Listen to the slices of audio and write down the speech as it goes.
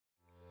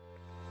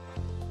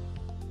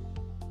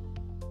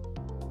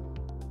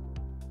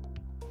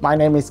My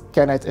name is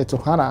Kenneth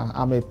Etokhana.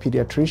 I'm a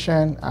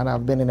pediatrician and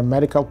I've been in a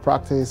medical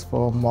practice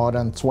for more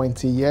than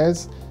 20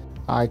 years.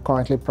 I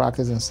currently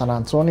practice in San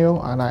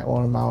Antonio and I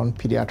own my own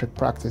pediatric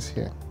practice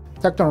here.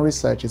 Tecton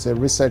Research is a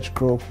research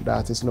group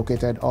that is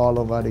located all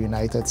over the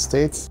United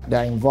States. They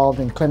are involved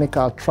in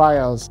clinical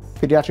trials.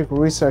 Pediatric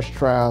research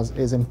trials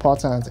is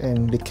important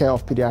in the care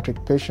of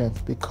pediatric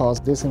patients because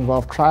this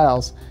involves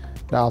trials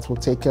that will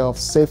take care of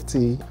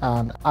safety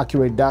and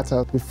accurate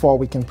data before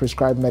we can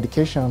prescribe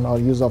medication or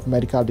use of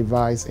medical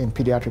device in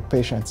pediatric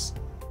patients.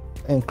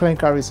 In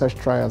clinical research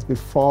trials,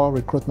 before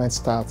recruitment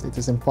starts, it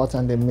is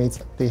important they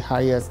meet the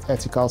highest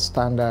ethical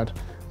standard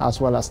as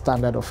well as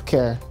standard of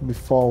care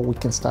before we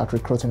can start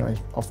recruiting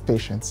of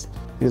patients.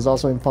 It is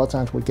also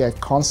important we get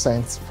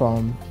consent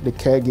from the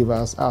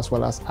caregivers as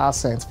well as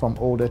assent from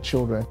older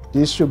children.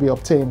 This should be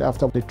obtained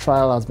after the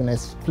trial has been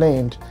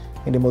explained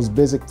in the most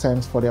basic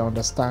terms for their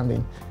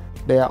understanding.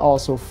 They are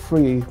also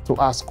free to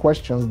ask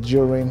questions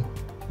during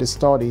the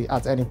study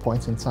at any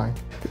point in time.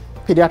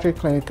 Pediatric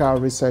clinical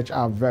research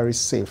are very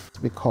safe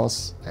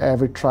because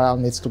every trial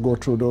needs to go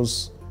through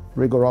those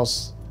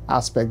rigorous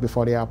aspects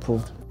before they are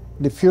approved.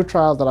 The few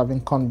trials that have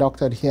been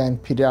conducted here in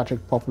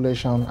pediatric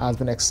population has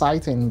been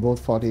exciting both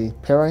for the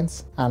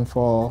parents and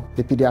for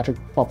the pediatric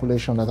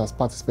population that has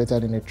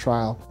participated in the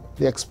trial.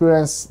 The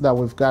experience that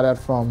we've gathered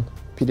from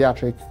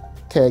pediatric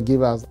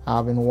caregivers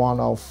have been one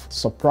of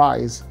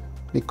surprise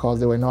because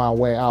they were not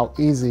aware how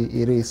easy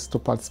it is to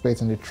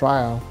participate in the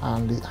trial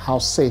and how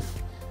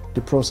safe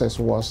the process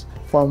was.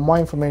 For more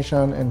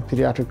information in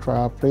pediatric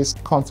trial, please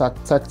contact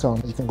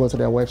Tecton. You can go to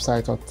their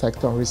website at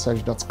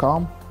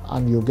tectonresearch.com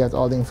and you'll get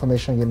all the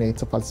information you need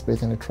to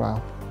participate in the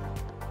trial.